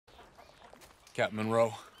Captain Monroe.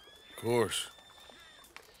 Of course.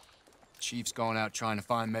 Chief's gone out trying to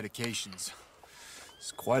find medications.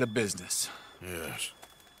 It's quite a business. Yes.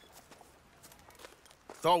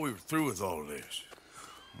 Thought we were through with all this.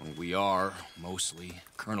 Well, we are, mostly.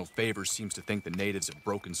 Colonel Favors seems to think the natives have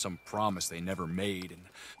broken some promise they never made, and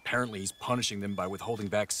apparently he's punishing them by withholding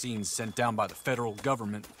vaccines sent down by the federal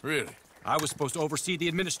government. Really? I was supposed to oversee the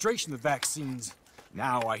administration of the vaccines.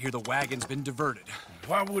 Now I hear the wagon's been diverted.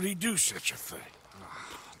 Why would he do such a thing?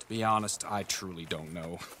 To be honest, I truly don't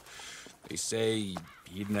know. They say he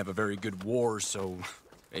didn't have a very good war, so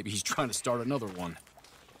maybe he's trying to start another one.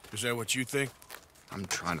 Is that what you think? I'm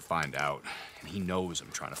trying to find out, and he knows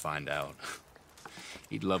I'm trying to find out.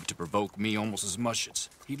 He'd love to provoke me almost as much as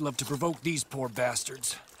he'd love to provoke these poor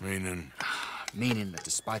bastards. Meaning? Meaning that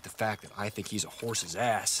despite the fact that I think he's a horse's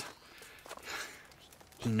ass,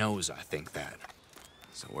 he knows I think that.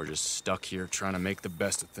 So we're just stuck here trying to make the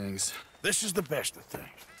best of things. This is the best of things.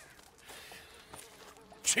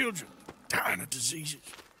 Children dying of diseases.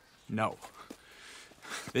 No.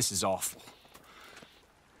 This is awful.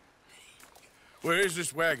 Where is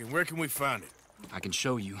this wagon? Where can we find it? I can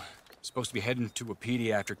show you. Supposed to be heading to a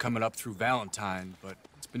PD after coming up through Valentine, but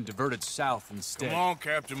it's been diverted south instead. Come on,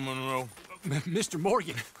 Captain Monroe. Mr.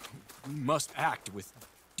 Morgan, we must act with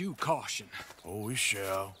due caution. Oh, we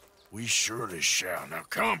shall. We surely shall. Now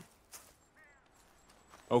come.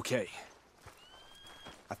 Okay.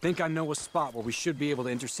 I think I know a spot where we should be able to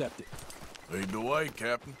intercept it. Lead the way,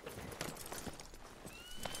 Captain.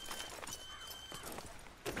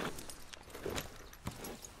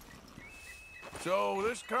 So,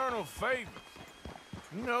 this Colonel Favors,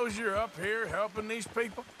 he knows you're up here helping these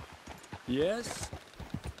people? Yes.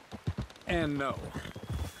 And no.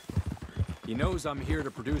 He knows I'm here to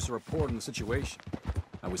produce a report on the situation.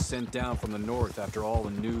 I was sent down from the north after all the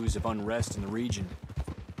news of unrest in the region.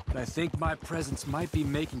 But I think my presence might be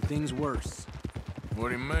making things worse. What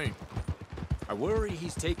do you mean? I worry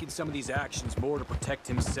he's taking some of these actions more to protect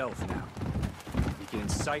himself now. If he can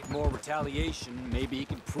incite more retaliation, maybe he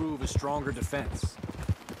can prove a stronger defense.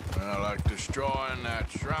 Well, like destroying that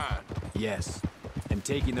shrine. Yes, and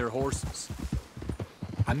taking their horses.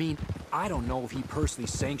 I mean, I don't know if he personally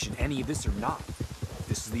sanctioned any of this or not.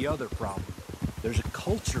 This is the other problem. There's a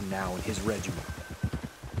culture now in his regiment.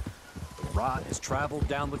 The rot has traveled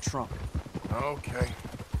down the trunk. Okay.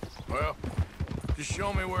 Well, just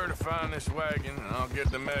show me where to find this wagon, and I'll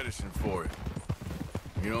get the medicine for you.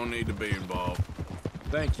 You don't need to be involved.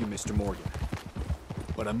 Thank you, Mr. Morgan.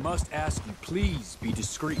 But I must ask you, please be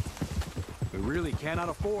discreet. We really cannot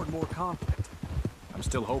afford more conflict. I'm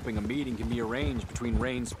still hoping a meeting can be arranged between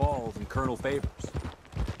Rains Falls and Colonel Favors.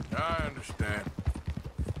 I understand.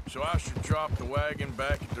 So I should drop the wagon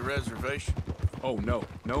back at the reservation? Oh, no.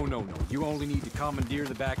 No. You only need to commandeer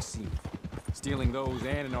the vaccine. Stealing those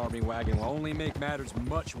and an army wagon will only make matters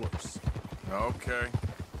much worse. Okay.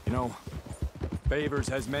 You know, Favors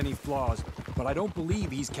has many flaws, but I don't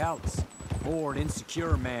believe he's callous. Or an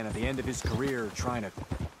insecure man at the end of his career trying to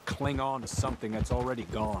cling on to something that's already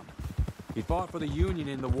gone. He fought for the Union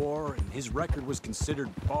in the war, and his record was considered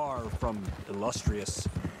far from illustrious.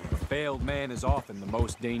 A failed man is often the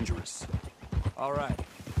most dangerous. All right,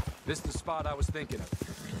 this is the spot I was thinking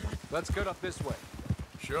of. Let's cut up this way.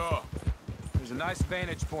 Sure. There's a nice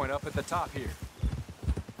vantage point up at the top here.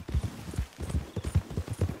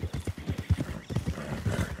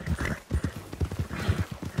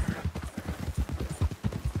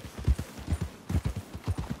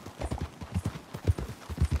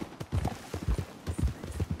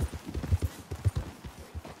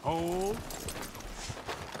 Hold.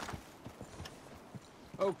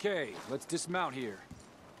 Okay, let's dismount here.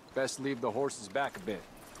 Best leave the horses back a bit.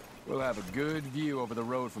 We'll have a good view over the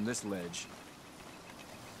road from this ledge.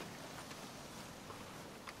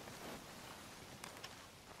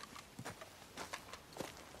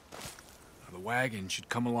 The wagon should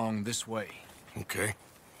come along this way. Okay.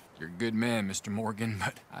 You're a good man, Mr. Morgan,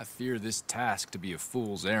 but I fear this task to be a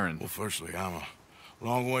fool's errand. Well, firstly, I'm a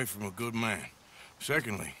long way from a good man.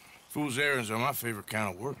 Secondly, fool's errands are my favorite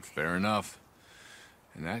kind of work. Fair enough.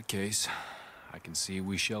 In that case, I can see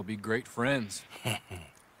we shall be great friends.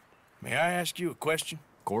 May I ask you a question?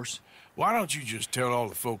 Of course. Why don't you just tell all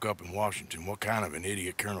the folk up in Washington what kind of an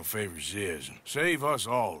idiot Colonel Favors is and save us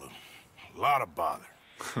all a lot of bother?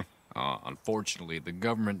 Unfortunately, the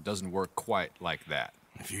government doesn't work quite like that.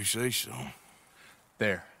 If you say so.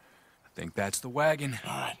 There. I think that's the wagon.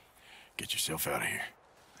 All right. Get yourself out of here.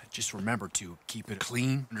 Just remember to keep it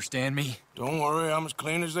clean, understand me? Don't worry, I'm as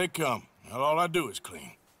clean as they come. Not all I do is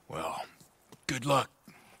clean. Well, good luck.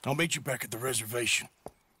 I'll meet you back at the reservation.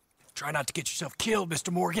 Try not to get yourself killed,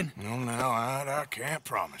 Mr. Morgan. No, now, I can't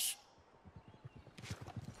promise.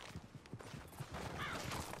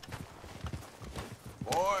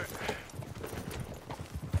 Boy.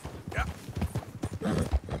 Yeah.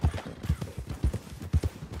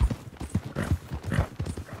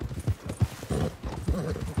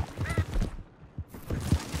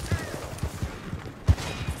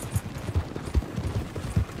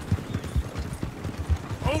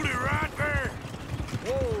 Hold it right there.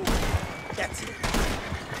 Whoa. That's it.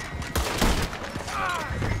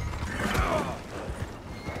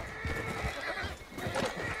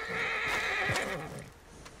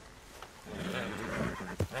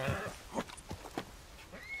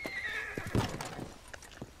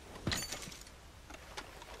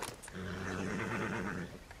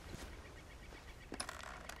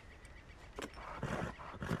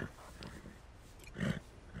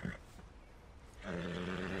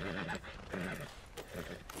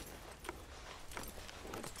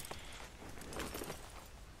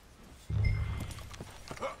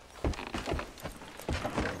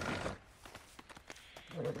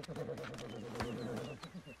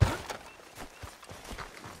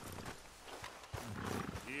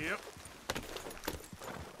 Yep.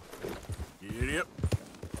 Yep.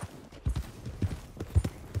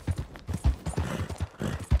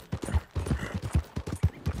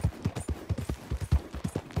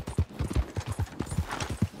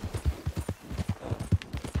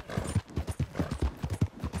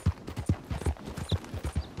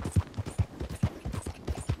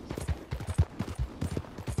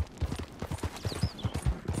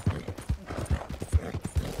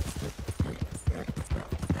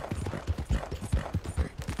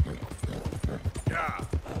 Yeah.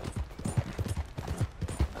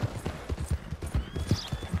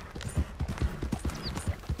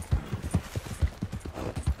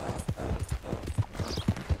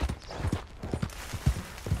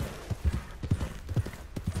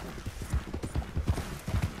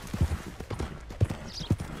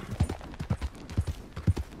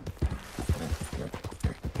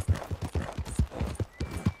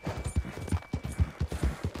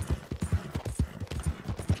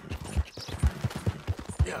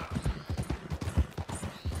 Yeah.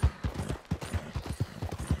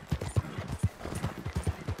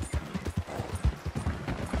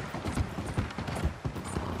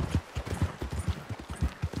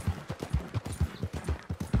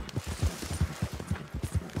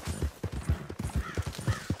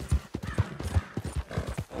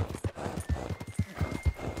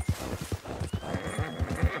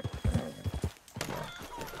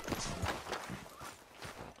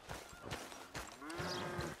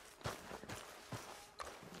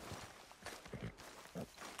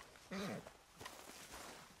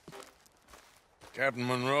 Captain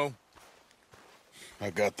Monroe,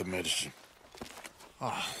 I got the medicine.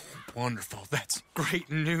 Oh, wonderful. That's great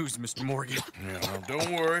news, Mr. Morgan. Yeah, well,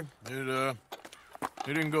 don't worry. It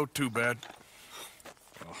didn't go too bad.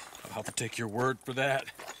 Oh, I'll have to take your word for that.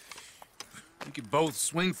 We could both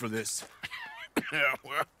swing for this. Yeah,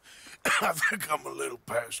 well, I think I'm a little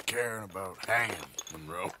past caring about hanging,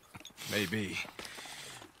 Monroe. Maybe.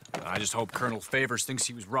 I just hope Colonel Favors thinks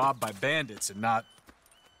he was robbed by bandits and not...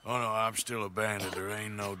 Oh, no, I'm still a bandit. There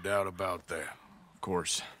ain't no doubt about that. Of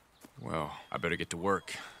course. Well, I better get to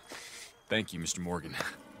work. Thank you, Mr. Morgan.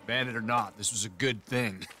 Bandit or not, this was a good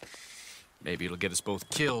thing. Maybe it'll get us both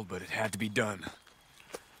killed, but it had to be done.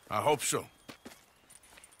 I hope so.